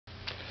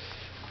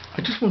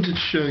I just wanted to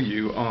show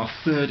you our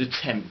third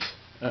attempt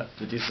at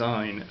the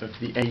design of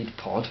the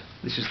AidPod.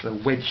 This is the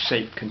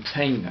wedge-shaped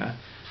container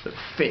that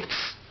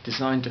fits,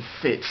 designed to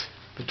fit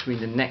between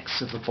the necks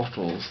of the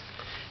bottles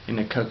in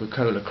a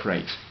Coca-Cola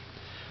crate.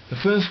 The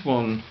first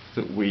one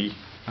that we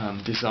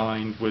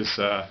designed was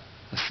a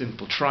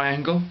simple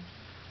triangle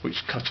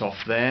which cut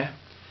off there,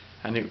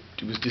 and it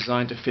was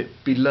designed to fit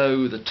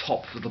below the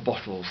top of the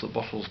bottles. The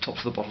tops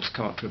of the bottles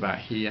come up to about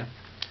here.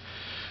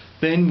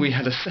 Then we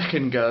had a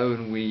second go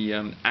and we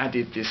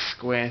added this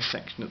square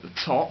section at the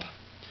top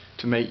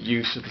to make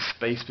use of the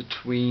space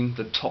between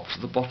the tops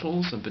of the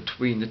bottles and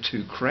between the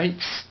two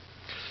crates.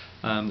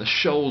 The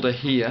shoulder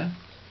here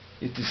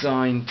is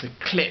designed to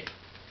clip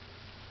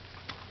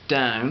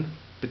down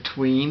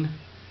between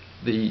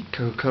the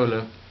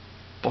Coca-Cola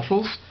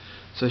bottles,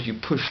 so as you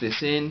push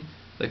this in,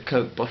 the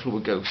Coke bottle will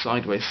go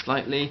sideways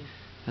slightly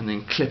and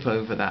then clip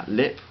over that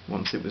lip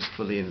once it was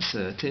fully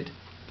inserted.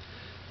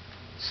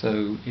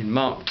 So in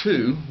Mark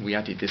II we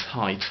added this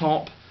high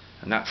top,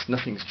 and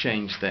nothing's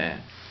changed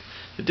there.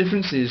 The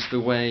difference is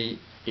the way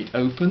it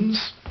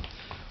opens.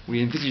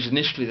 We envisaged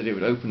initially that it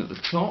would open at the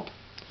top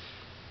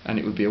and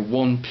it would be a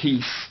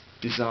one-piece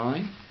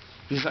design.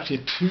 This is actually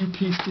a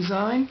two-piece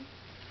design,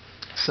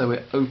 so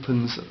it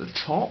opens at the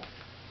top,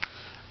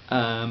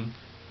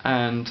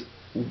 and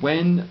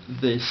when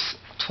this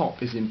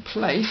top is in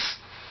place,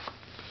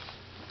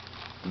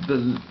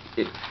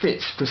 it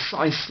fits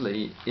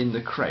precisely in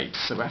the crate.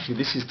 So actually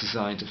this is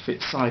designed to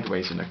fit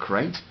sideways in a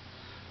crate,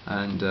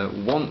 and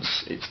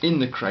once it's in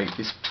the crate,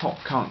 this top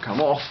can't come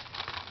off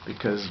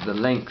because the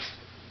length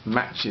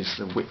matches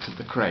the width of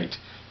the crate.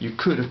 You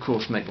could of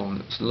course make one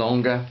that's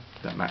longer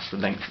that matched the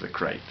length of the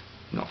crate.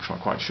 Not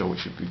quite sure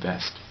which would be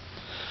best.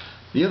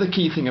 The other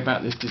key thing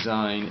about this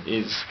design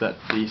is that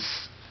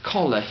this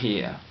collar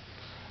here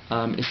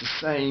is the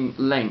same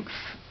length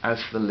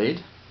as the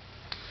lid,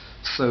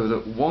 so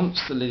that once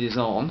the lid is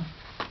on,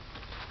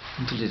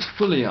 until it's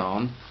fully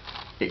on,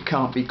 it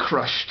can't be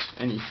crushed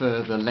any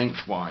further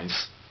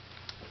lengthwise.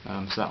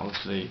 So that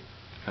obviously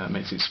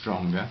makes it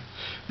stronger.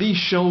 These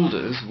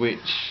shoulders,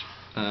 which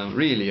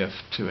really are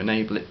to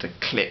enable it to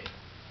clip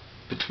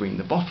between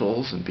the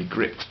bottles and be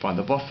gripped by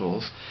the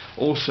bottles,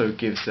 also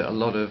gives it a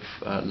lot of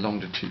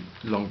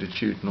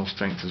longitudinal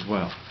strength as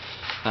well.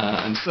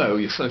 And so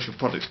your social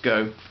products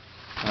go,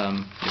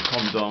 your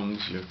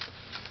condoms, your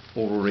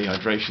oral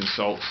rehydration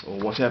salts or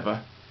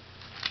whatever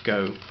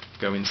go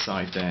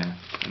inside there,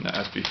 and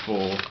as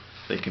before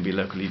they can be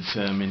locally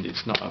determined.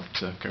 It's not up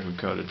to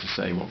Coca-Cola to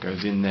say what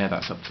goes in there,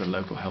 that's up to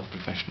local health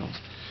professionals.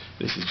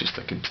 This is just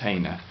a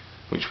container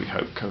which we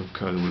hope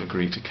Coca-Cola will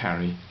agree to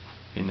carry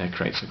in their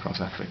crates across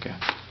Africa.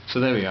 So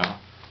there we are,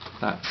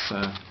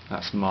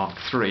 that's Mark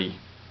III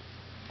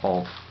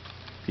of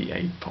the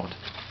AidPod.